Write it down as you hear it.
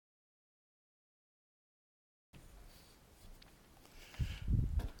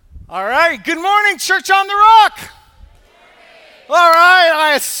All right, good morning, Church on the Rock. All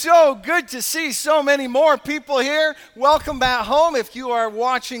right, it's so good to see so many more people here. Welcome back home if you are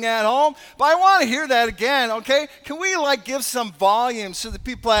watching at home. But I want to hear that again, okay? Can we give some volume so the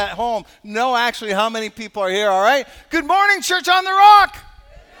people at home know actually how many people are here, all right? Good morning, Church on the Rock.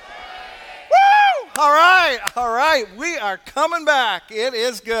 Woo! All right, we are coming back. It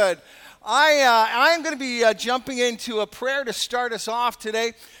is good. I'm going to be jumping into a prayer to start us off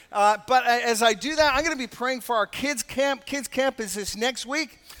today. But as I do that, I'm going to be praying for our kids' camp. Kids' camp is this next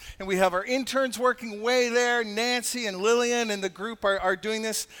week, and we have our interns working away there. Nancy and Lillian and the group are doing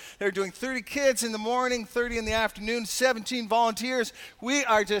this. They're doing 30 kids in the morning, 30 in the afternoon, 17 volunteers. We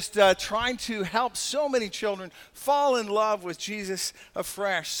are just trying to help so many children fall in love with Jesus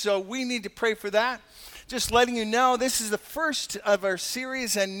afresh. So we need to pray for that. Just letting you know, this is the first of our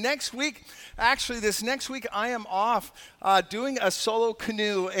series, and next week, this next week, I am off doing a solo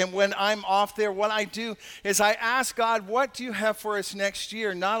canoe, and when I'm off there, what I do is I ask God, what do you have for us next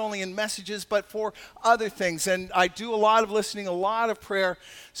year, not only in messages, but for other things, and I do a lot of listening, a lot of prayer,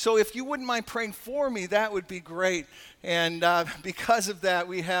 so if you wouldn't mind praying for me, that would be great. And because of that,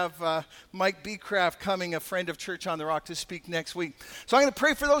 we have Mike Beecraft coming, a friend of Church on the Rock, to speak next week. So I'm going to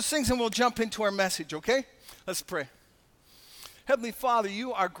pray for those things, and we'll jump into our message, okay? Let's pray. Heavenly Father,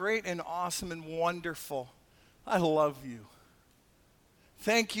 you are great and awesome and wonderful. I love you.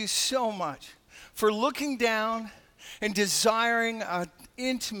 Thank you so much for looking down and desiring an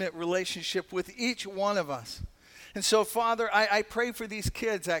intimate relationship with each one of us. And so, Father, I pray for these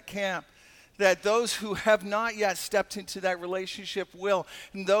kids at camp, that those who have not yet stepped into that relationship will,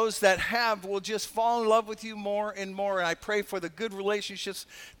 and those that have will just fall in love with you more and more. And I pray for the good relationships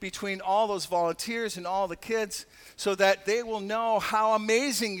between all those volunteers and all the kids, so that they will know how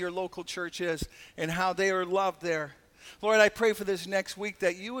amazing your local church is and how they are loved there. Lord, I pray for this next week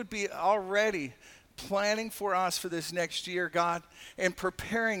that you would be already planning for us for this next year, God, and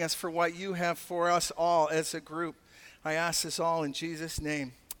preparing us for what you have for us all as a group. I ask this all in Jesus'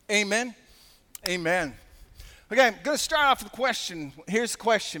 name. Amen. Amen. Okay, I'm going to start off with a question. Here's the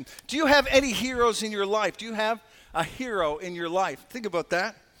question. Do you have any heroes in your life? Do you have a hero in your life? Think about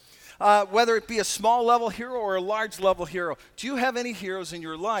that. Whether it be a small level hero or a large level hero. Do you have any heroes in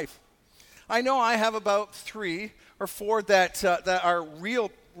your life? I know I have about 3 or 4 that are real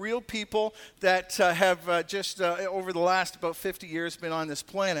people that have just over the last about 50 years been on this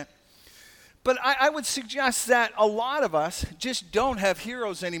planet. But I would suggest that a lot of us just don't have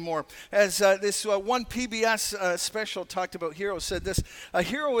heroes anymore. As this one PBS special talked about heroes, said this: a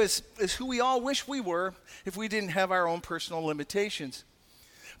hero is who we all wish we were if we didn't have our own personal limitations.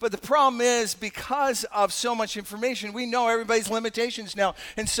 But the problem is, because of so much information, we know everybody's limitations now.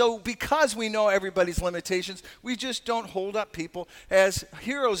 And so because we know everybody's limitations, we just don't hold up people as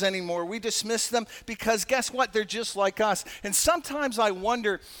heroes anymore. We dismiss them because guess what? They're just like us. And sometimes I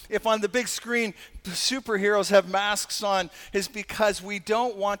wonder if on the big screen, superheroes have masks on, is because we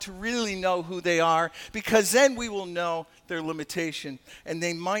don't want to really know who they are, because then we will know their limitation and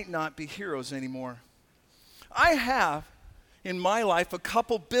they might not be heroes anymore. I have in my life a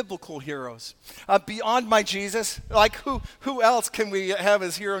couple biblical heroes. Beyond my Jesus, like who else can we have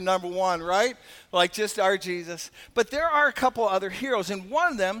as hero number 1, right? Like just our Jesus. But there are a couple other heroes, and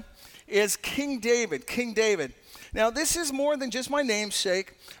one of them is King David. King David. Now, this is more than just my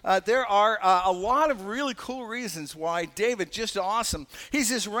namesake. There are a lot of really cool reasons why David, just awesome. He's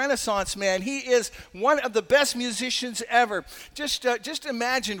this Renaissance man. He is one of the best musicians ever. Just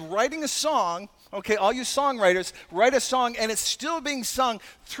imagine writing a song. Okay, all you songwriters, write a song and it's still being sung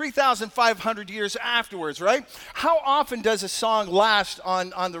 3,500 years afterwards, right? How often does a song last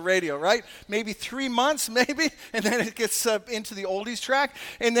on the radio, right? Maybe 3 months, maybe, and then it gets into the oldies track.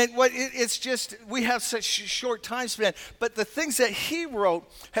 And then it's just, we have such short time span. But the things that he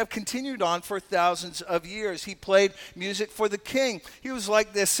wrote have continued on for thousands of years. He played music for the king. He was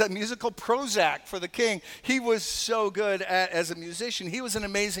like this musical Prozac for the king. He was so good as a musician. He was an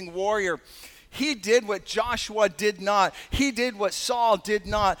amazing warrior. He did what Joshua did not. He did what Saul did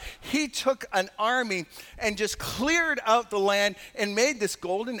not. He took an army and just cleared out the land and made this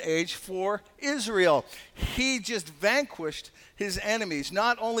golden age for Israel. He just vanquished his enemies.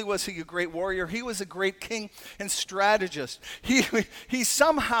 Not only was he a great warrior, he was a great king and strategist. He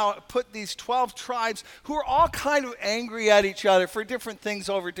somehow put these 12 tribes who were all kind of angry at each other for different things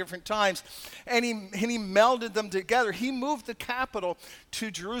over different times, and he melded them together. He moved the capital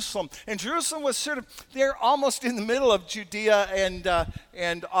to Jerusalem, and Jerusalem Jerusalem was they're almost in the middle of Judea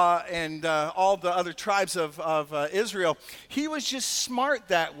and all the other tribes of Israel. He was just smart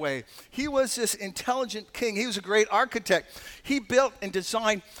that way. He was this intelligent king. He was a great architect. He built and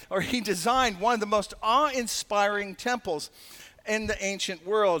designed one of the most awe-inspiring temples in the ancient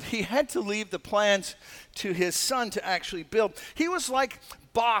world. He had to leave the plans to his son to actually build. He was like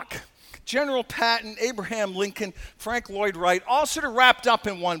Bach, General Patton, Abraham Lincoln, Frank Lloyd Wright, all sort of wrapped up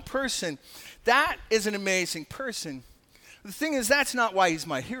in one person. That is an amazing person. The thing is, that's not why he's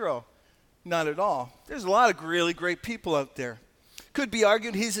my hero. Not at all. There's a lot of really great people out there. Could be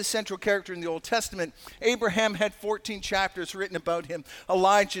argued he's a central character in the Old Testament. Abraham had 14 chapters written about him.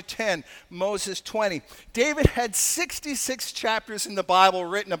 Elijah 10, Moses 20. David had 66 chapters in the Bible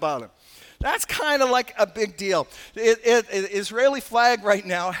written about him. That's kind of like a big deal. The Israeli flag right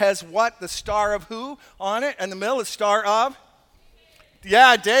now has what? The star of who on it? In the middle, the star of?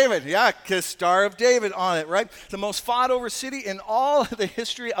 Yeah, David. Yeah, because Star of David on it, right? The most fought over city in all the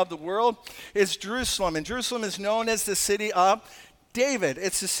history of the world is Jerusalem. And Jerusalem is known as the city of David.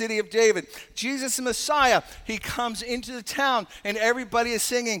 It's the city of David. Jesus the Messiah, he comes into the town and everybody is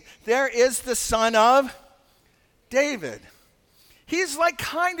singing, there is the son of David. He's like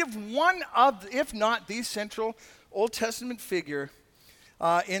kind of one of, if not the central Old Testament figure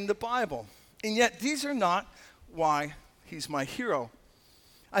in the Bible. And yet these are not why he's my hero.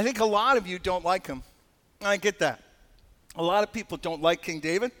 I think a lot of you don't like him. I get that. A lot of people don't like King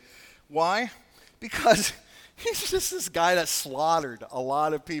David. Why? Because he's just this guy that slaughtered a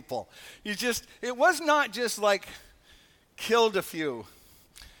lot of people. It was not just like killed a few.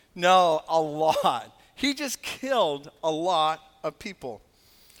 No, a lot. He just killed a lot of people.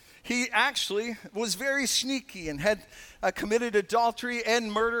 He actually was very sneaky and had committed adultery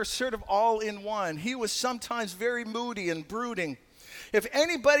and murder sort of all in one. He was sometimes very moody and brooding. If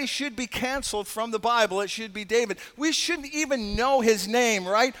anybody should be canceled from the Bible, it should be David. We shouldn't even know his name,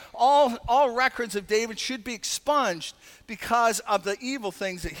 right? All records of David should be expunged because of the evil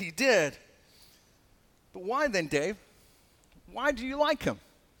things that he did. But why then, Dave? Why do you like him?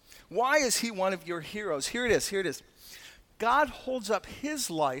 Why is he one of your heroes? Here it is. God holds up his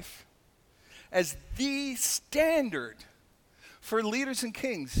life as the standard for leaders and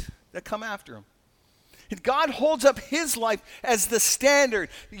kings that come after him. God holds up his life as the standard.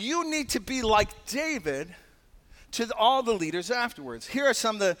 You need to be like David to all the leaders afterwards. Here are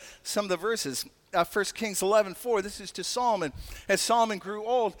some of the verses. 1 Kings 11:4. This is to Solomon. As Solomon grew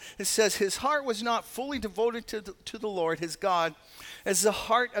old, it says, his heart was not fully devoted to the Lord, his God, as the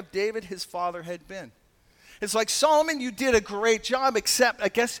heart of David, his father, had been. It's like, Solomon, you did a great job, except I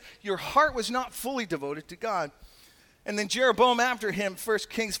guess your heart was not fully devoted to God. And then Jeroboam after him, 1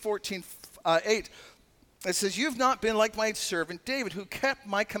 Kings 14:8. It says, you've not been like my servant David, who kept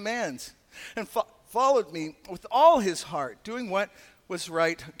my commands and followed me with all his heart, doing what was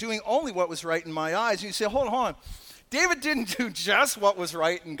right, doing only what was right in my eyes. And you say, hold on. David didn't do just what was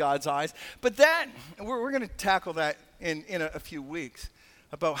right in God's eyes, but we're going to tackle that in a few weeks,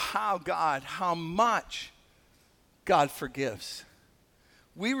 about how much God forgives.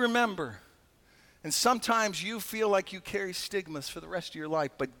 We remember, and sometimes you feel like you carry stigmas for the rest of your life,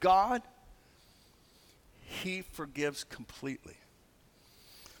 but God, he forgives completely.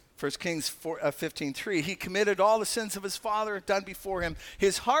 1 Kings 15:3, he committed all the sins of his father done before him.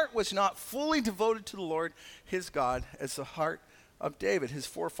 His heart was not fully devoted to the Lord, his God, as the heart of David, his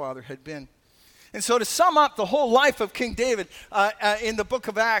forefather, had been. And so to sum up the whole life of King David in the book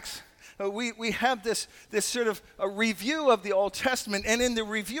of Acts, we have this sort of a review of the Old Testament. And in the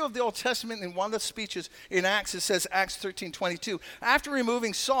review of the Old Testament, in one of the speeches in Acts, it says, Acts 13:22, after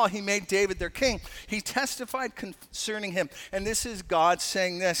removing Saul, he made David their king. He testified concerning him. And this is God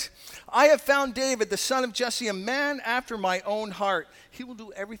saying this, I have found David, the son of Jesse, a man after my own heart. He will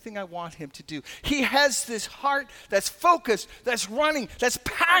do everything I want him to do. He has this heart that's focused, that's running, that's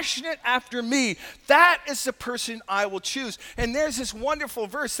passionate after me. That is the person I will choose. And there's this wonderful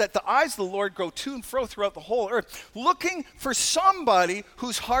verse that the eyes of the Lord go to and fro throughout the whole earth, looking for somebody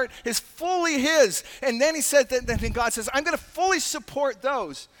whose heart is fully his. And then he said, then God says, I'm going to fully support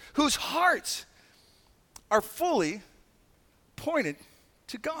those whose hearts are fully pointed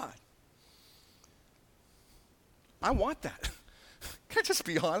to God. I want that. Can I just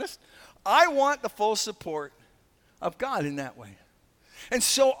be honest? I want the full support of God in that way. And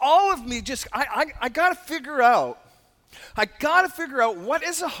so all of me I got to figure out what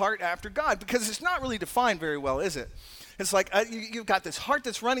is a heart after God, because it's not really defined very well, is it? It's like you've got this heart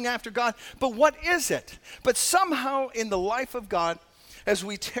that's running after God, but what is it? But somehow in the life of God, as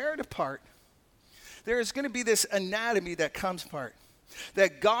we tear it apart, there is going to be this anatomy that comes apart.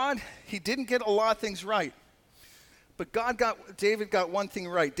 that God, he didn't get a lot of things right, but David got one thing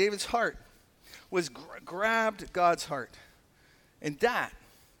right. David's heart was grabbed God's heart. And that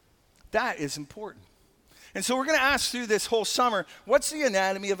is important. And so we're going to ask through this whole summer, what's the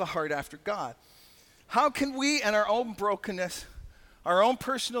anatomy of a heart after God? How can we, and our own brokenness, our own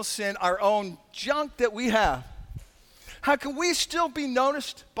personal sin, our own junk that we have, how can we still be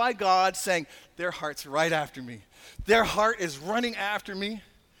noticed by God saying, their heart's right after me. Their heart is running after me.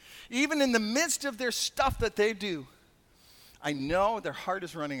 Even in the midst of their stuff that they do, I know their heart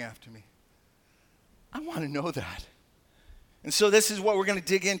is running after me. I want to know that. And so this is what we're going to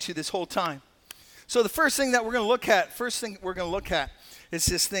dig into this whole time. So the first thing we're going to look at is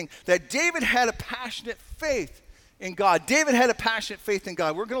this thing, that David had a passionate faith in God. David had a passionate faith in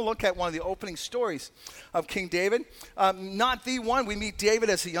God. We're going to look at one of the opening stories of King David. Not the one. We meet David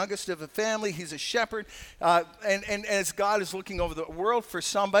as the youngest of a family. He's a shepherd. And as God is looking over the world for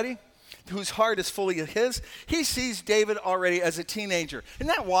somebody whose heart is fully his, he sees David already as a teenager. Isn't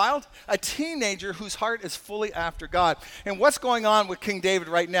that wild? A teenager whose heart is fully after God. And what's going on with King David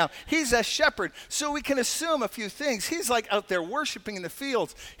right now? He's a shepherd, so we can assume a few things. He's like out there worshiping in the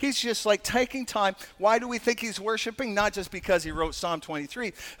fields. He's just like taking time. Why do we think he's worshiping? Not just because he wrote Psalm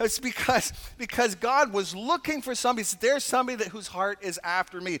 23. It's because God was looking for somebody. There's somebody whose heart is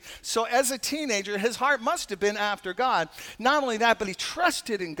after me. So as a teenager, his heart must have been after God. Not only that, but he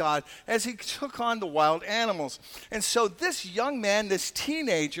trusted in God as he took on the wild animals. And so this young man, this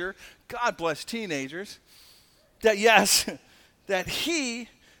teenager, God bless teenagers, that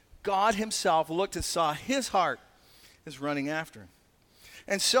God himself looked and saw his heart is running after him.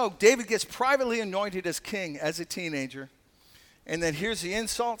 And so David gets privately anointed as king as a teenager. And then here's the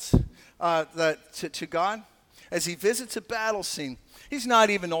insults to God. As he visits a battle scene, he's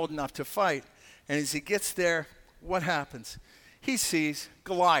not even old enough to fight. And as he gets there, what happens? He sees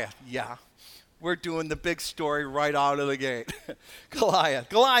Goliath. Yeah, we're doing the big story right out of the gate.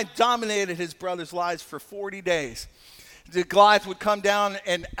 Goliath dominated his brothers' lives for 40 days. Goliath would come down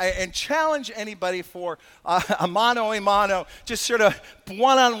and challenge anybody for a mano a mano, just sort of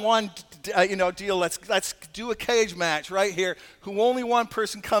one-on-one deal. Let's do a cage match right here. Who only one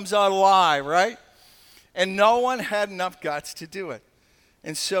person comes out alive, right? And no one had enough guts to do it.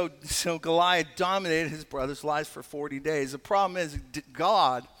 And so Goliath dominated his brothers' lives for 40 days. The problem is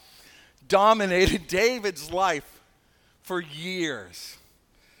God dominated David's life for years.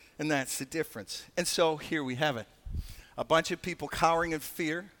 And that's the difference. And so here we have it. A bunch of people cowering in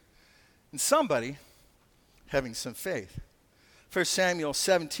fear and somebody having some faith. 1 Samuel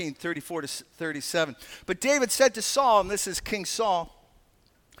 17, 34 to 37. But David said to Saul, and this is King Saul,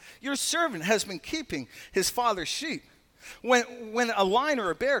 your servant has been keeping his father's sheep. When a lion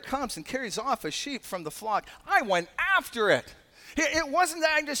or a bear comes and carries off a sheep from the flock, I went after it. It wasn't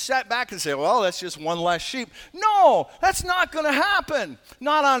that I just sat back and said, well, that's just one less sheep. No, that's not going to happen.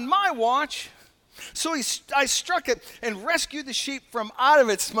 Not on my watch. So I struck it and rescued the sheep from out of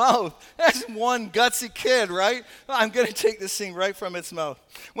its mouth. That's one gutsy kid, right? I'm going to take this thing right from its mouth.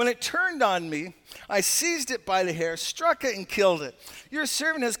 When it turned on me, I seized it by the hair, struck it, and killed it. Your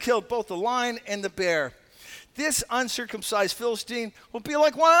servant has killed both the lion and the bear. This uncircumcised Philistine will be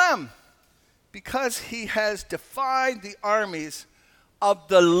like one of them because he has defied the armies of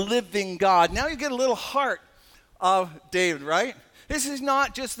the living God. Now you get a little heart of David, right? This is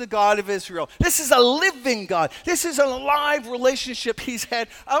not just the God of Israel. This is a living God. This is a live relationship he's had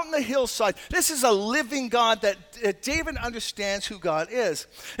out on the hillside. This is a living God that David understands who God is.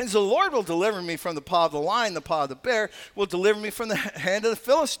 And so the Lord will deliver me from the paw of the lion, the paw of the bear, will deliver me from the hand of the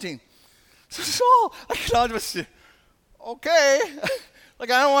Philistine. So I can just, okay. Like,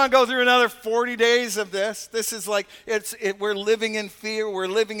 I don't want to go through another 40 days of this. This is like, we're living in fear. We're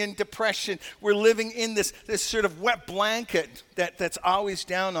living in depression. We're living in this sort of wet blanket that's always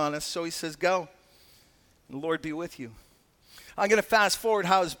down on us. So he says, go. The Lord be with you. I'm going to fast forward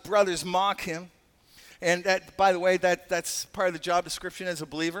how his brothers mock him. And that, by the way, that's part of the job description as a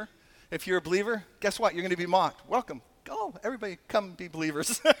believer. If you're a believer, guess what? You're going to be mocked. Welcome. Go, everybody come be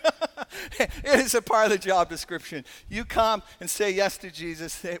believers. It is a part of the job description. You come and say yes to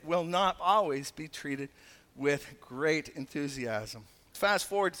Jesus. It will not always be treated with great enthusiasm. Fast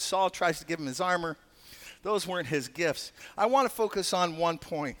forward, Saul tries to give him his armor. Those weren't his gifts. I want to focus on one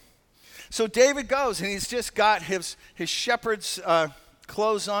point. So David goes, and he's just got his shepherd's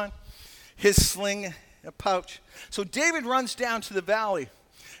clothes on, his sling, a pouch. So David runs down to the valley.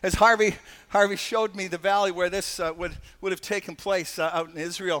 As Harvey showed me the valley where this would have taken place out in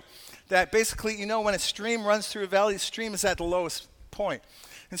Israel, that basically, when a stream runs through a valley, the stream is at the lowest point.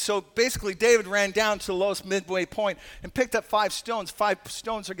 And so basically David ran down to the lowest midway point and picked up 5 stones. 5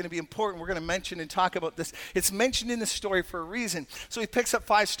 stones are going to be important. We're going to mention and talk about this. It's mentioned in the story for a reason. So he picks up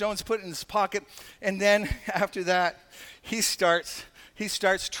 5 stones, put it in his pocket, and then after that, he starts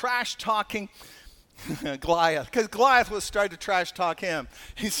trash talking Goliath, because Goliath was starting to trash talk him.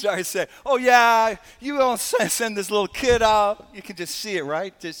 He started saying, oh yeah, you don't send this little kid out. You can just see it,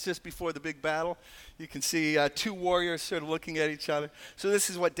 right? Just before the big battle. You can see 2 warriors sort of looking at each other. So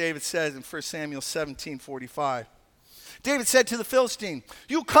this is what David says in 1 Samuel 17:45. David said to the Philistine,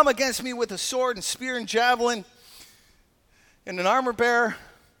 you come against me with a sword and spear and javelin and an armor bearer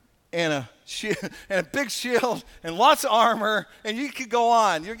and a big shield and lots of armor, and you could go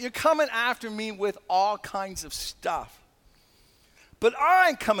on. You're coming after me with all kinds of stuff. But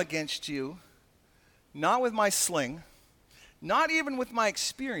I come against you, not with my sling, not even with my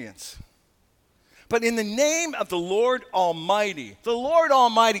experience, but in the name of the Lord Almighty. The Lord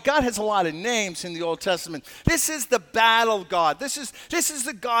Almighty. God has a lot of names in the Old Testament. This is the battle God. This is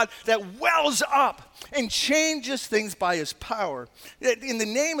the God that wells up and changes things by his power. In the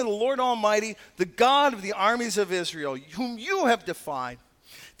name of the Lord Almighty, the God of the armies of Israel, whom you have defied,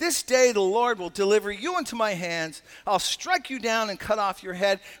 this day the Lord will deliver you into my hands. I'll strike you down and cut off your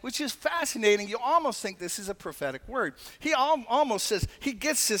head, which is fascinating. You almost think this is a prophetic word. He almost says, he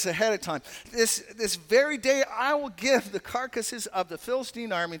gets this ahead of time. This very day I will give the carcasses of the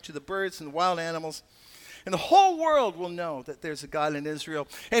Philistine army to the birds and wild animals, and the whole world will know that there's a God in Israel.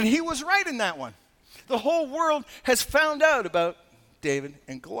 And he was right in that one. The whole world has found out about David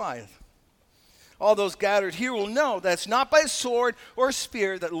and Goliath. All those gathered here will know that it's not by a sword or a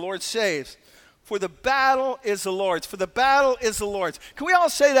spear that the Lord saves. For the battle is the Lord's. For the battle is the Lord's. Can we all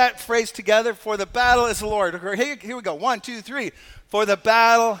say that phrase together? For the battle is the Lord. Here we go. 1, 2, 3. For the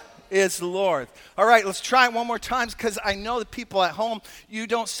battle is the Lord. All right, let's try it one more time, because I know the people at home, you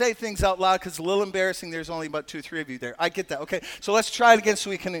don't say things out loud because it's a little embarrassing. There's only about 2 or 3 of you there. I get that. Okay, so let's try it again so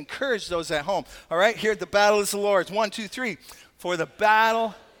we can encourage those at home. All right, here, the battle is the Lord's. 1, 2, 3. For the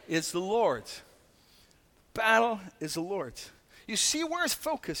battle is the Lord's. Battle is the Lord's. You see where his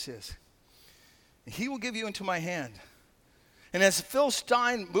focus is. He will give you into my hand. And as the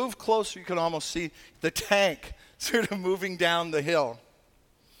Philistine moved closer, you could almost see the tank sort of moving down the hill.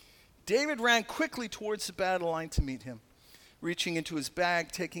 David ran quickly towards the battle line to meet him. Reaching into his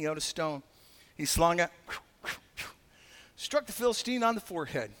bag, taking out a stone, he slung it, struck the Philistine on the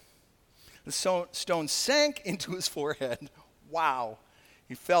forehead. The stone sank into his forehead. Wow.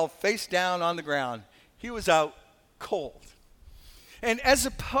 He fell face down on the ground. He was out cold. And as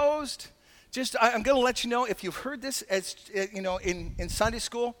opposed, I'm going to let you know, if you've heard this in Sunday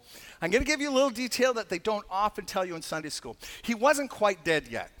school, I'm going to give you a little detail that they don't often tell you in Sunday school. He wasn't quite dead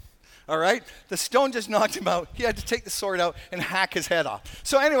yet. All right? The stone just knocked him out. He had to take the sword out and hack his head off.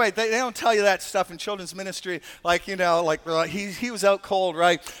 So anyway, they don't tell you that stuff in children's ministry. He was out cold,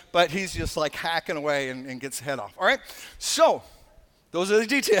 right? But he's just like hacking away and gets the head off. All right? So those are the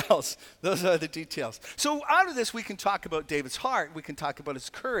details. Those are the details. So out of this, we can talk about David's heart. We can talk about his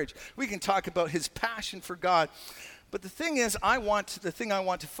courage. We can talk about his passion for God. But the thing is, the thing I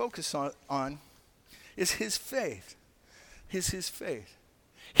want to focus on is his faith. His faith.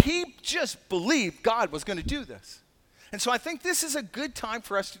 He just believed God was going to do this. And so I think this is a good time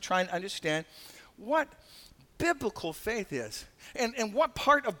for us to try and understand what biblical faith is. And what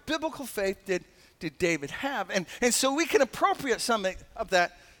part of biblical faith did David have? And so we can appropriate some of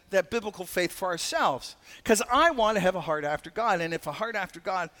that biblical faith for ourselves. Because I want to have a heart after God. And if a heart after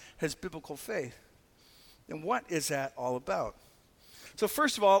God has biblical faith, then what is that all about? So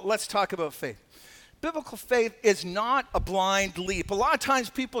first of all, let's talk about faith. Biblical faith is not a blind leap. A lot of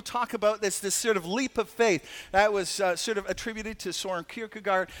times people talk about this sort of leap of faith. That was sort of attributed to Soren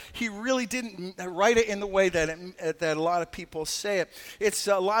Kierkegaard. He really didn't write it in the way that a lot of people say it. It's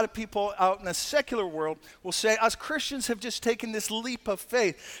a lot of people out in the secular world will say, us Christians have just taken this leap of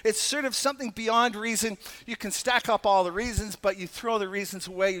faith. It's sort of something beyond reason. You can stack up all the reasons, but you throw the reasons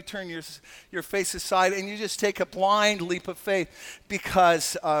away. You turn your face aside, and you just take a blind leap of faith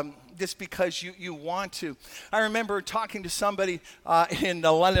because just because you want to. I remember talking to somebody in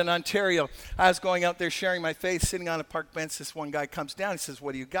London, Ontario. I was going out there sharing my faith, sitting on a park bench. This one guy comes down. He says,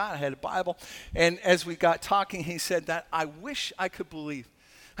 what do you got? I had a Bible. And as we got talking, he said that I wish I could believe.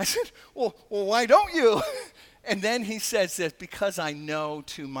 I said, well why don't you? And then he says this, because I know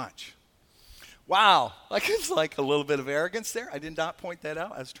too much. Wow, it's like a little bit of arrogance there. I did not point that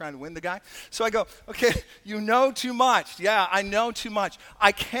out. I was trying to win the guy. So I go, okay, you know too much. Yeah, I know too much.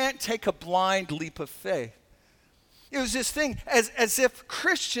 I can't take a blind leap of faith. It was this thing as if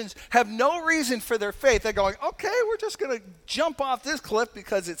Christians have no reason for their faith. They're going, okay, we're just going to jump off this cliff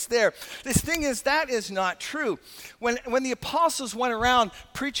because it's there. This thing is, that is not true. When the apostles went around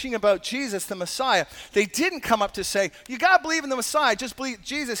preaching about Jesus, the Messiah, they didn't come up to say, you got to believe in the Messiah. Just believe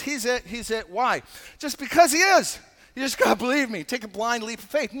Jesus, he's it. Why? Just because he is. You just got to believe me. Take a blind leap of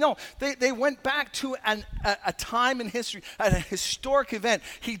faith. No, they went back to a time in history, a historic event.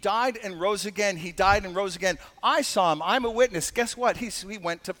 He died and rose again. He died and rose again. I saw him. I'm a witness. Guess what? He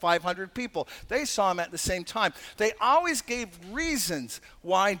went to 500 people. They saw him at the same time. They always gave reasons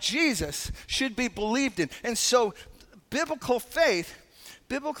why Jesus should be believed in. And so biblical faith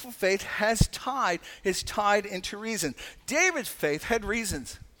is tied into reason. David's faith had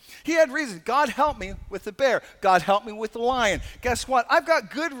reasons. He had reasons. God help me with the bear. God help me with the lion. Guess what? I've got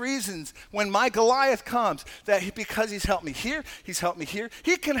good reasons when my Goliath comes because he's helped me here, he's helped me here,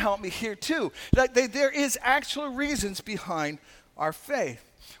 he can help me here too. There is actual reasons behind our faith.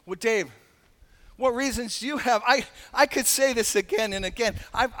 Well, Dave, what reasons do you have? I could say this again and again.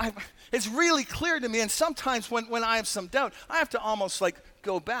 It's really clear to me, and sometimes when I have some doubt, I have to almost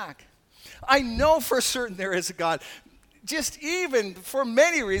go back. I know for certain there is a God. Just even for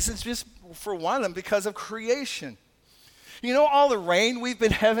many reasons, just for one of them, because of creation. You know all the rain we've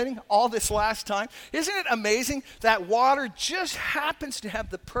been having all this last time? Isn't it amazing that water just happens to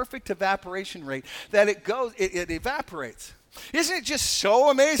have the perfect evaporation rate, that it evaporates? Isn't it just so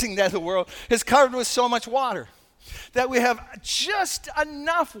amazing that the world is covered with so much water? That we have just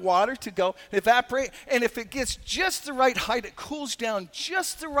enough water to go evaporate, and if it gets just the right height, it cools down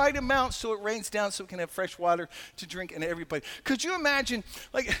just the right amount so it rains down so we can have fresh water to drink and everybody. Could you imagine,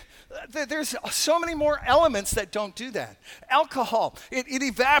 there's so many more elements that don't do that. Alcohol, it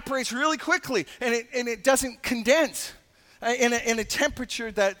evaporates really quickly, and it doesn't condense in a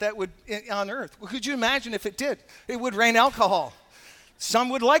temperature that would, on Earth. Well, could you imagine if it did? It would rain alcohol. Some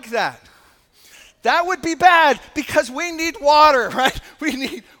would like that. That would be bad because we need water, right? We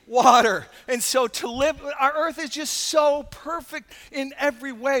need water. And so to live, our earth is just so perfect in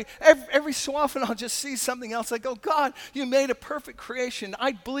every way. Every so often I'll just see something else. I go, God, you made a perfect creation.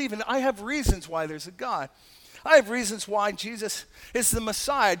 I believe in it. I have reasons why there's a God. I have reasons why Jesus is the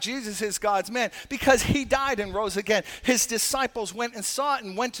Messiah. Jesus is God's man because he died and rose again. His disciples went and saw it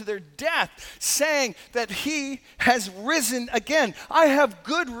and went to their death saying that he has risen again. I have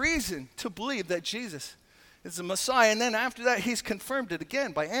good reason to believe that Jesus is the Messiah. And then after that, he's confirmed it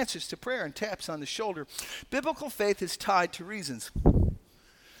again by answers to prayer and taps on the shoulder. Biblical faith is tied to reasons.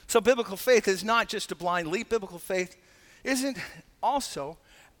 So biblical faith is not just a blind leap. Biblical faith isn't also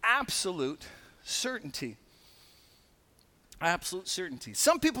absolute certainty. Absolute certainty.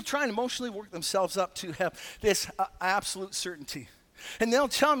 Some people try and emotionally work themselves up to have this absolute certainty. And they'll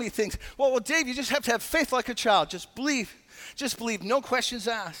tell me things, well, Dave, you just have to have faith like a child. Just believe. Just believe, no questions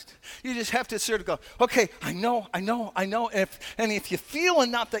asked. You just have to sort of go, okay, I know. And if you feel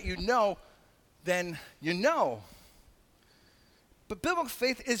enough that you know, then you know. But biblical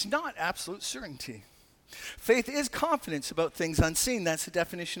faith is not absolute certainty. Faith is confidence about things unseen. That's the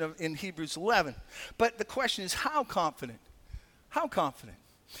definition in Hebrews 11. But the question is, how confident? How confident?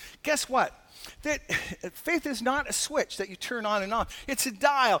 Guess what? Faith is not a switch that you turn on and off. It's a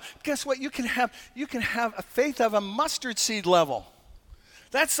dial. Guess what? You can have a faith of a mustard seed level.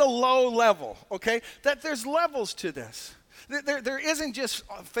 That's a low level, okay? That there's levels to this. There isn't just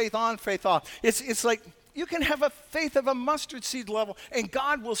faith on, faith off. It's like you can have a faith of a mustard seed level, and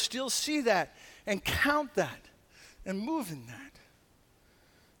God will still see that and count that and move in that.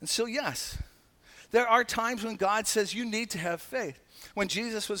 And so, yes, there are times when God says you need to have faith. When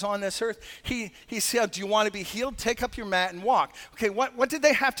Jesus was on this earth, he said, do you want to be healed? Take up your mat and walk. Okay, what did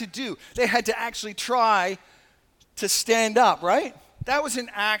they have to do? They had to actually try to stand up, right? That was an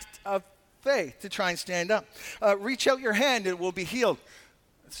act of faith to try and stand up. Reach out your hand and it will be healed.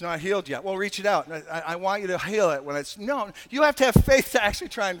 It's not healed yet. Well, reach it out. I want you to heal it. No, you have to have faith to actually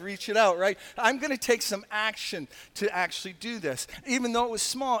try and reach it out, right? I'm going to take some action to actually do this, even though it was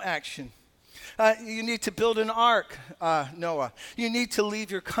small action. You need to build an ark, Noah. You need to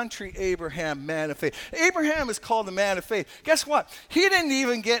leave your country, Abraham, man of faith. Abraham is called the man of faith. Guess what? He didn't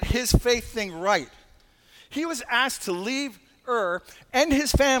even get his faith thing right. He was asked to leave Ur and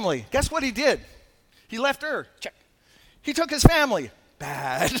his family. Guess what he did? He left Ur. Check. He took his family.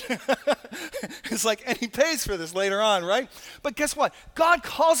 Bad. It's like, and he pays for this later on, right? But guess what? God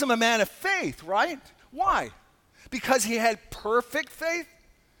calls him a man of faith, right? Why? Because he had perfect faith?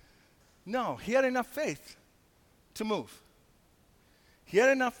 No, he had enough faith to move. He had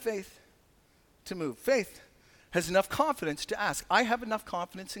enough faith to move. Faith has enough confidence to ask. I have enough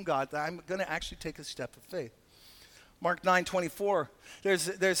confidence in God that I'm going to actually take a step of faith. Mark 9:24,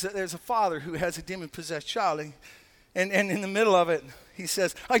 there's a father who has a demon-possessed child, and in the middle of it, he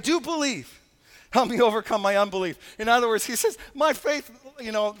says, I do believe. Help me overcome my unbelief. In other words, he says, my faith,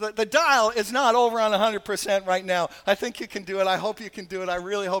 the dial is not over on 100% right now. I think you can do it. I hope you can do it. I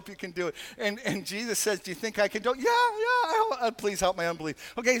really hope you can do it. And Jesus says, do you think I can do it? Yeah, please help my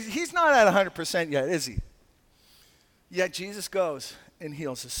unbelief. Okay, he's not at 100% yet, is he? Yet Jesus goes and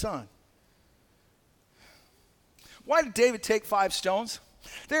heals his son. Why did David take 5 stones?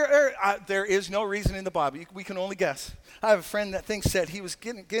 There is no reason in the Bible. We can only guess. I have a friend that thinks that he was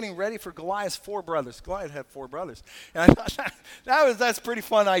getting ready for Goliath's 4 brothers. Goliath had 4 brothers. And I thought that's a pretty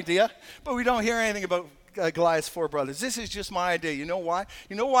fun idea, but we don't hear anything about Goliath's 4 brothers. This is just my idea. You know why?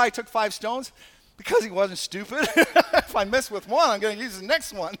 You know why he took 5 stones? Because he wasn't stupid. If I mess with one, I'm going to use the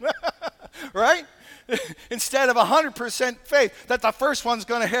next one. Right? Instead of 100% faith that the first one's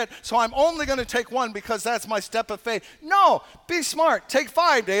going to hit, so I'm only going to take 1 because that's my step of faith. No, be smart. Take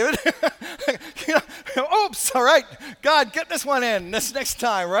 5, David. Oops, all right. God, get this one in this next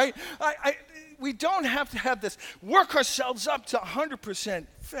time, right? We don't have to have this. Work ourselves up to 100%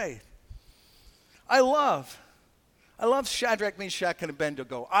 faith. I love Shadrach, Meshach, and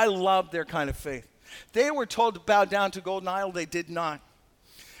Abednego. I love their kind of faith. They were told to bow down to golden idol. They did not.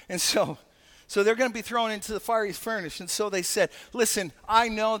 And so they're going to be thrown into the fiery furnace. And so they said, listen, I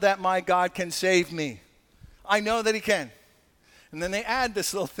know that my God can save me. I know that he can. And then they add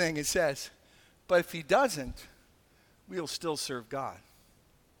this little thing. It says, but if he doesn't, we'll still serve God.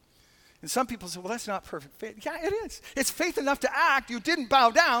 And some people say, well, that's not perfect faith. Yeah, it is. It's faith enough to act. You didn't bow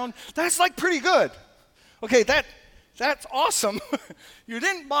down. That's like pretty good. Okay, that's awesome. You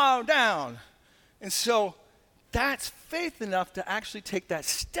didn't bow down. And so that's faith enough to actually take that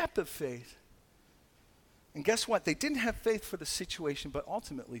step of faith. And guess what? They didn't have faith for the situation, but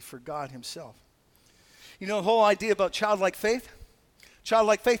ultimately for God himself. You know the whole idea about childlike faith?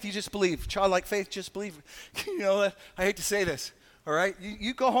 Childlike faith, you just believe. Childlike faith, just believe. You know, I hate to say this, all right?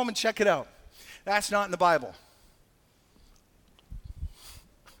 You go home and check it out. That's not in the Bible.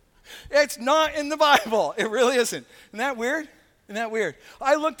 It's not in the Bible. It really isn't. Isn't that weird? Isn't that weird?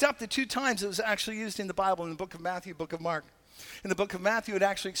 I looked up the 2 times it was actually used in the Bible, in the book of Matthew, book of Mark. In the book of Matthew, it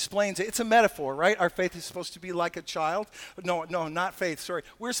actually explains it. It's a metaphor, right? Our faith is supposed to be like a child. No, not faith, sorry.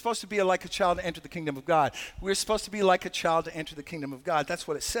 We're supposed to be like a child to enter the kingdom of God. We're supposed to be like a child to enter the kingdom of God. That's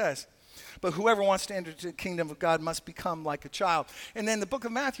what it says. But whoever wants to enter the kingdom of God must become like a child. And then the book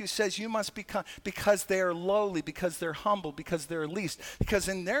of Matthew says you must become, because they are lowly, because they're humble, because they're least. Because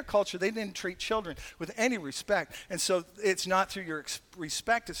in their culture, they didn't treat children with any respect. And so it's not through your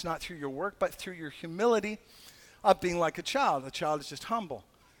respect, it's not through your work, but through your humility of being like a child. A child is just humble.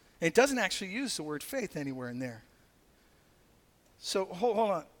 And it doesn't actually use the word faith anywhere in there. So hold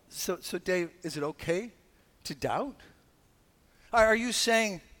on. So Dave, is it okay to doubt? Are you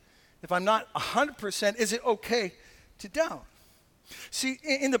saying, if I'm not 100%, is it okay to doubt? See,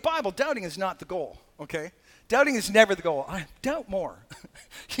 in the Bible, doubting is not the goal, okay? Doubting is never the goal. I doubt more.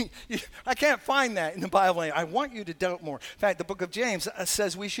 I can't find that in the Bible. I want you to doubt more. In fact, the book of James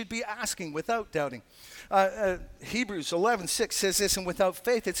says we should be asking without doubting. Hebrews 11:6 says this, and without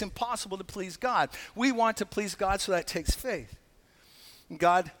faith, it's impossible to please God. We want to please God, so that takes faith.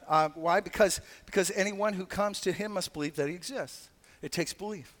 God, why? Because anyone who comes to him must believe that he exists. It takes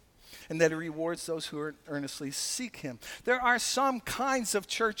belief. And that he rewards those who earnestly seek him. There are some kinds of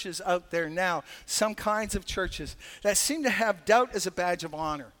churches out there now, some kinds of churches that seem to have doubt as a badge of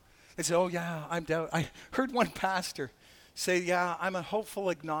honor. They say, oh yeah, I'm doubt. I heard one pastor say, yeah, I'm a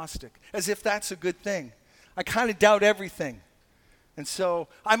hopeful agnostic, as if that's a good thing. I kind of doubt everything. And so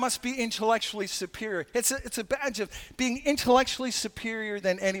I must be intellectually superior. It's a badge of being intellectually superior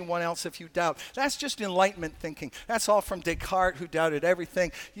than anyone else if you doubt. That's just Enlightenment thinking. That's all from Descartes, who doubted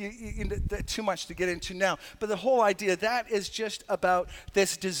everything. Too much to get into now. But the whole idea, that is just about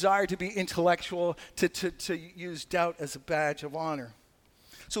this desire to be intellectual, to use doubt as a badge of honor.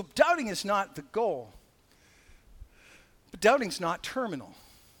 So doubting is not the goal. But doubting's not terminal.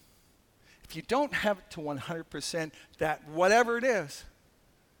 If you don't have it to 100%, that whatever it is,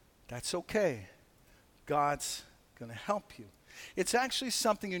 that's okay. God's going to help you. It's actually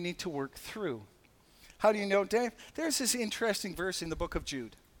something you need to work through. How do you know, Dave? There's this interesting verse in the book of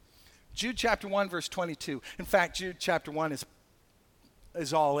Jude. Jude chapter 1, verse 22. In fact, Jude chapter 1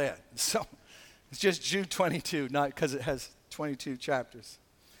 is all it. So it's just Jude 22, not because it has 22 chapters.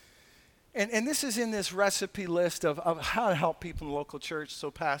 And this is in this recipe list of how to help people in the local church.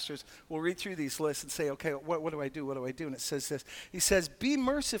 So pastors will read through these lists and say, okay, what do I do? What do I do? And it says this. He says, be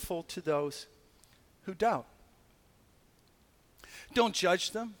merciful to those who doubt. Don't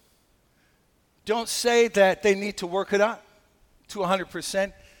judge them. Don't say that they need to work it up to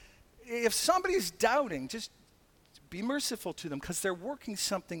 100%. If somebody's doubting, just be merciful to them because they're working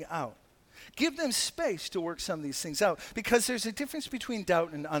something out. Give them space to work some of these things out because there's a difference between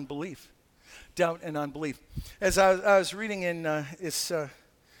doubt and unbelief. Doubt and unbelief. As I was reading in this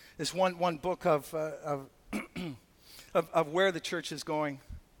one book of where the church is going,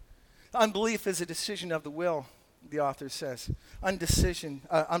 unbelief is a decision of the will, the author says.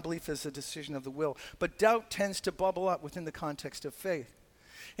 Unbelief is a decision of the will. But doubt tends to bubble up within the context of faith.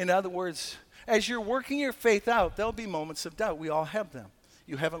 In other words, as you're working your faith out, there'll be moments of doubt. We all have them.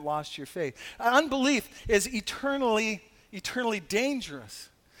 You haven't lost your faith. Unbelief is eternally dangerous.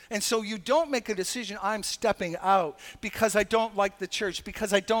 And so you don't make a decision, I'm stepping out because I don't like the church,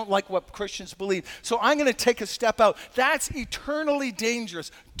 because I don't like what Christians believe. So I'm going to take a step out. That's eternally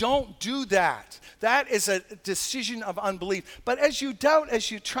dangerous. Don't do that. That is a decision of unbelief. But as you doubt, as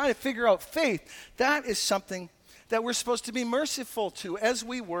you try to figure out faith, that is something that we're supposed to be merciful to as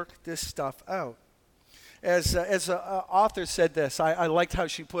we work this stuff out. As an author said this, I liked how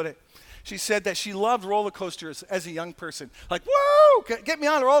she put it. She said that she loved roller coasters as a young person. Like, whoa, get me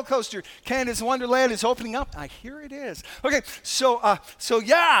on a roller coaster. Canada's Wonderland is opening up. I hear it is. Okay, so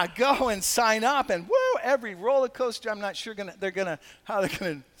yeah, go and sign up. And woo, every roller coaster, I'm not sure how they're going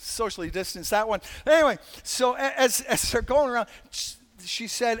to socially distance that one. Anyway, so as they're going around, she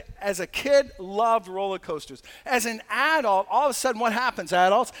said, as a kid, loved roller coasters. As an adult, all of a sudden, what happens,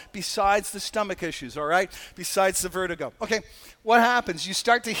 adults? Besides the stomach issues, all right? Besides the vertigo. Okay, what happens? You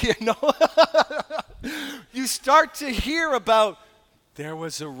start to hear, you start to hear about, there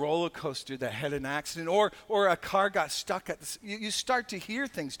was a roller coaster that had an accident, or a car got stuck at this. You start to hear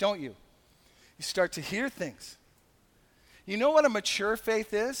things, don't you? You start to hear things. You know what a mature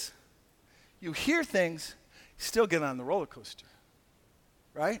faith is? You hear things, still get on the roller coaster.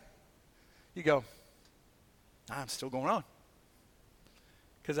 Right? You go, I'm still going on.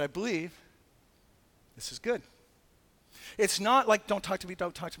 Because I believe this is good. It's not like, don't talk to me,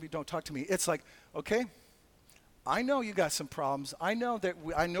 don't talk to me, don't talk to me. It's like, okay, I know you got some problems. I know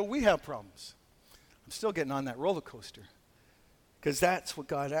we have problems. I'm still getting on that roller coaster. Because that's what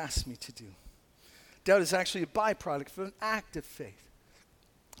God asked me to do. Doubt is actually a byproduct of an act of faith.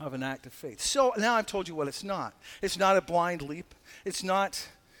 So now I've told you what it's not. It's not a blind leap. It's not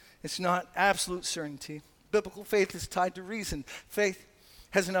absolute certainty. Biblical faith is tied to reason. Faith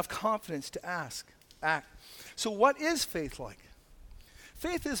has enough confidence to act. So what is faith like?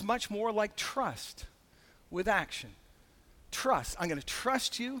 Faith is much more like trust with action. Trust. I'm going to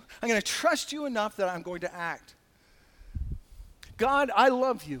trust you. I'm going to trust you enough that I'm going to act. God, I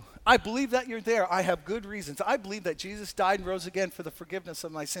love you. I believe that you're there. I have good reasons. I believe that Jesus died and rose again for the forgiveness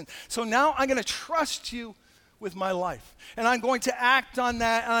of my sins. So now I'm going to trust you with my life. And I'm going to act on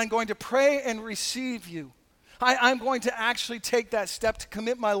that, and I'm going to pray and receive you. I'm going to actually take that step to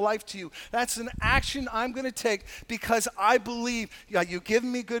commit my life to you. That's an action I'm going to take because I believe, you've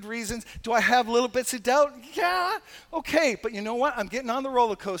given me good reasons. Do I have little bits of doubt? Yeah. Okay. But you know what? I'm getting on the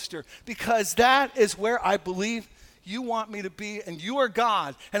roller coaster because that is where I believe you want me to be, and you are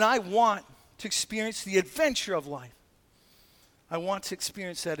God, and I want to experience the adventure of life. I want to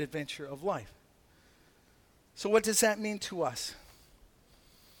experience that adventure of life. So what does that mean to us?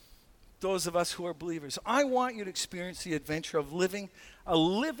 Those of us who are believers. I want you to experience the adventure of living a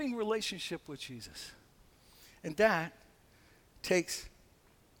living relationship with Jesus. And that takes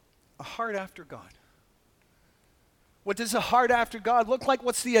a heart after God. What does a heart after God look like?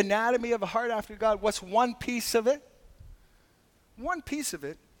 What's the anatomy of a heart after God? What's one piece of it? One piece of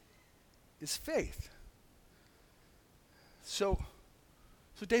it is faith. So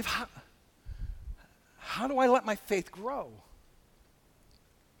Dave, how do I let my faith grow?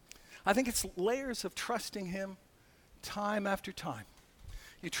 I think it's layers of trusting him time after time.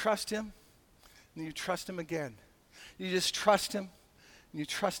 You trust him, and you trust him again. You just trust him, and you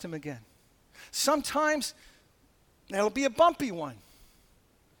trust him again. Sometimes that'll be a bumpy one,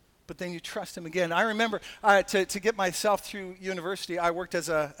 but then you trust him again. I remember to get myself through university, I worked as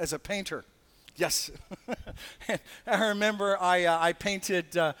a painter. Yes. I remember I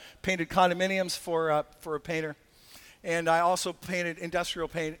painted condominiums for a painter. And I also painted industrial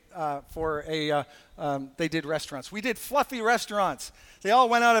paint for they did restaurants. We did fluffy restaurants. They all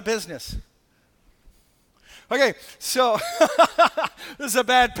went out of business. Okay, so this is a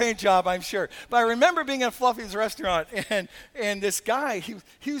bad paint job, I'm sure. But I remember being at Fluffy's restaurant, and this guy,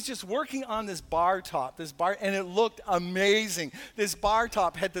 he was just working on this bar top, and it looked amazing. This bar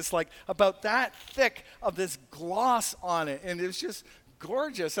top had this, like, about that thick of this gloss on it, and it was just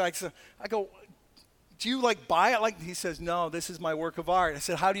gorgeous. I go, do you like buy it? He says, no, this is my work of art. I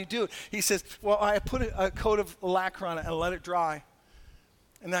said, how do you do it? He says, well, I put a coat of lacquer on it and let it dry.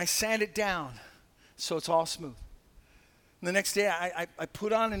 And then I sand it down so it's all smooth. And the next day, I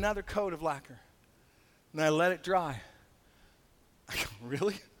put on another coat of lacquer. And I let it dry. I go,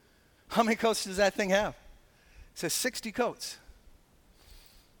 really? How many coats does that thing have? It says 60 coats.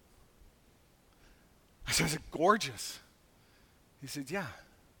 I said, is it gorgeous? He said, yeah.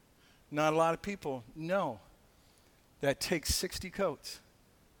 Not a lot of people know that it takes 60 coats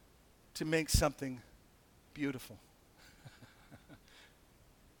to make something beautiful.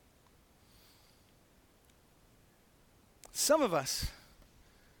 Some of us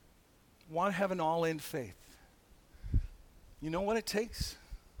want to have an all-in faith. You know what it takes?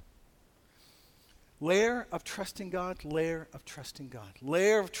 Layer of trusting God, layer of trusting God,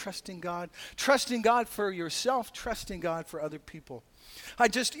 layer of trusting God for yourself, trusting God for other people. I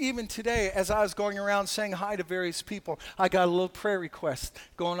just, even today, as I was going around saying hi to various people, I got a little prayer request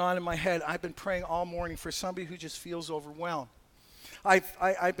going on in my head. I've been praying all morning for somebody who just feels overwhelmed.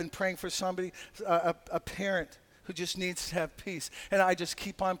 I've been praying for somebody, a parent who just needs to have peace. And I just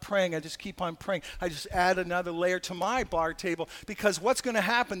keep on praying. I just add another layer to my bar table, because what's going to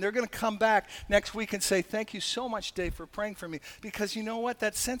happen, they're going to come back next week and say, thank you so much, Dave, for praying for me. Because you know what?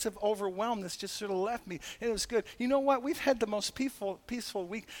 That sense of overwhelmness just sort of left me. And it was good. You know what? We've had the most peaceful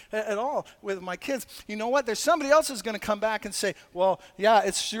week at all with my kids. You know what? There's somebody else who's going to come back and say, well, yeah,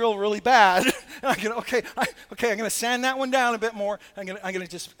 it's still really bad. And I go, okay, I'm going to sand that one down a bit more. I'm going to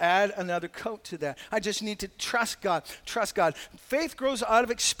just add another coat to that. I just need to trust God. Faith grows out of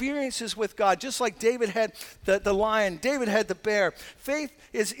experiences with God, just like David had the lion, David had the bear. Faith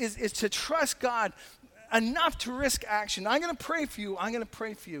is to trust God enough to risk action. I'm going to pray for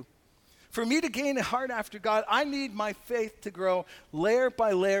you. For me to gain a heart after God, I need my faith to grow layer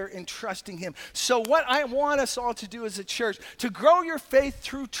by layer in trusting Him. So what I want us all to do as a church, to grow your faith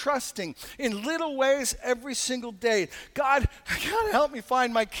through trusting in little ways every single day. God help me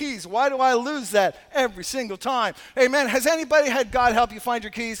find my keys. Why do I lose that every single time? Amen. Has anybody had God help you find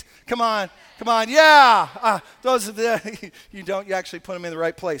your keys? Come on. Yeah. Those are you actually put them in the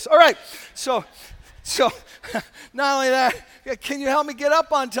right place. All right. So not only that, can you help me get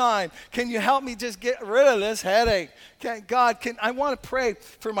up on time? Can you help me just get rid of this headache? I want to pray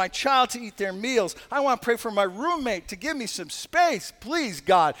for my child to eat their meals. I want to pray for my roommate to give me some space. Please,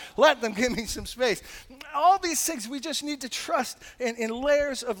 God, let them give me some space. All these things we just need to trust in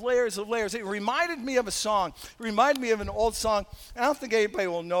layers of layers of layers. It reminded me of a song. It reminded me of an old song. I don't think anybody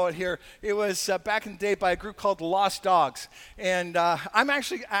will know it here. It was back in the day by a group called the Lost Dogs. And I'm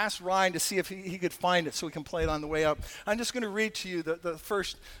actually asked Ryan to see if he could find it so we can play it on the way up. I'm just going to read to you the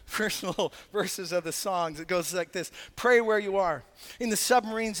first little verses of the songs. It goes like this. Pray where you are. In the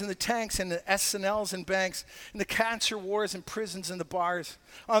submarines and the tanks and the SNLs and banks, in the cancer wars and prisons and the bars,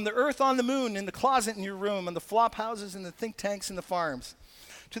 on the earth, on the moon, in the closet in your room, on the flop houses and the think tanks and the farms.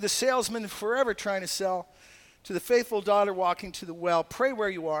 To the salesman forever trying to sell, to the faithful daughter walking to the well, pray where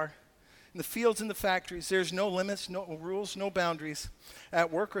you are. In the fields and the factories, there's no limits, no rules, no boundaries. At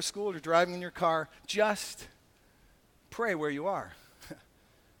work or school or driving in your car, just pray where you are.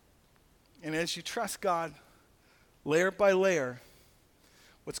 And as you trust God, layer by layer,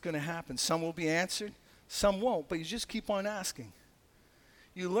 what's going to happen? Some will be answered, some won't, but you just keep on asking.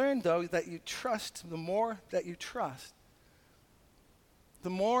 You learn, though, that you trust. The more that you trust,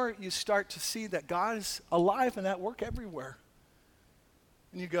 the more you start to see that God is alive and at work everywhere.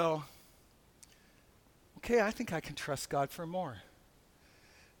 And you go, okay, I think I can trust God for more.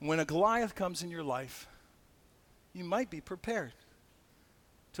 When a Goliath comes in your life, you might be prepared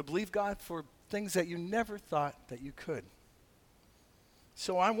to believe God for things that you never thought that you could.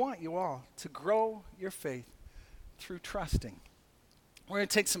 So I want you all to grow your faith through trusting. We're going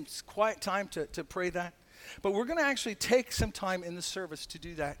to take some quiet time to pray that, but we're going to actually take some time in the service to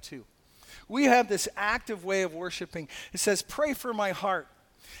do that too. We have this active way of worshiping. It says, pray for my heart.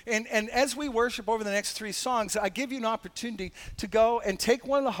 And as we worship over the next 3 songs, I give you an opportunity to go and take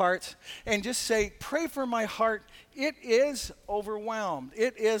one of the hearts and just say, pray for my heart. It is overwhelmed.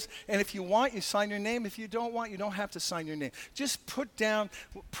 It is, and if you want, you sign your name. If you don't want, you don't have to sign your name. Just put down,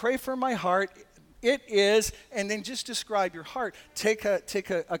 pray for my heart. It is, and then just describe your heart. Take a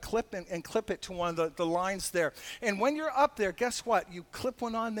clip and clip it to one of the lines there. And when you're up there, guess what? You clip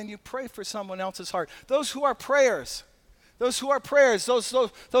one on, then you pray for someone else's heart. Those who are prayers, those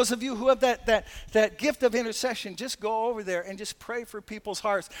of you who have that gift of intercession, just go over there and just pray for people's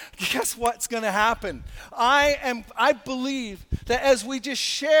hearts. Guess what's going to happen? I believe that as we just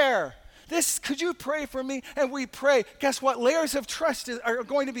share Could you pray for me? And we pray. Guess what? Layers of trust are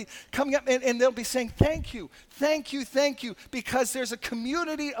going to be coming up, and they'll be saying, thank you, thank you, thank you, because there's a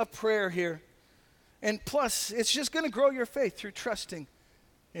community of prayer here. And plus, it's just going to grow your faith through trusting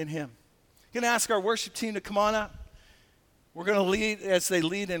in him. I'm going to ask our worship team to come on up. We're going to lead as they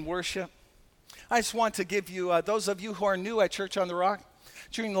lead in worship. I just want to give you, those of you who are new at Church on the Rock,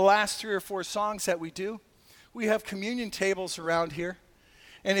 during the last 3 or 4 songs that we do, we have communion tables around here.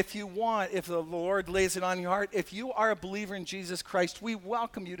 And if you want, if the Lord lays it on your heart, if you are a believer in Jesus Christ, we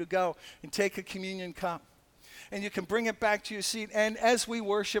welcome you to go and take a communion cup. And you can bring it back to your seat. And as we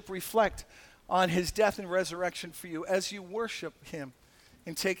worship, reflect on his death and resurrection for you as you worship him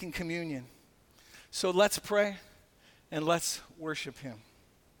in taking communion. So let's pray and let's worship him.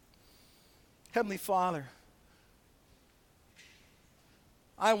 Heavenly Father,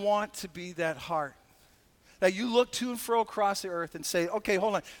 I want to be that heart that you look to and fro across the earth and say, okay,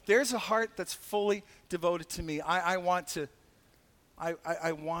 hold on. There's a heart that's fully devoted to me. I want to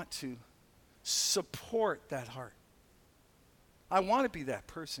support that heart. I want to be that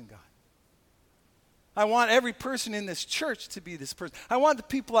person, God. I want every person in this church to be this person. I want the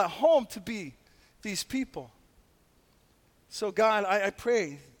people at home to be these people. So God, I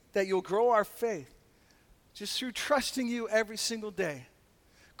pray that you'll grow our faith just through trusting you every single day.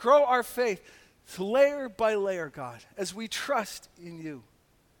 Grow our faith layer by layer, God, as we trust in you.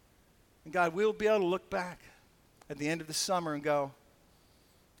 And God, we'll be able to look back at the end of the summer and go,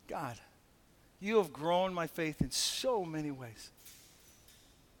 God, you have grown my faith in so many ways.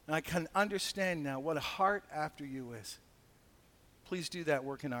 And I can understand now what a heart after you is. Please do that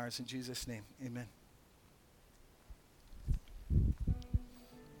work in ours in Jesus' name. Amen.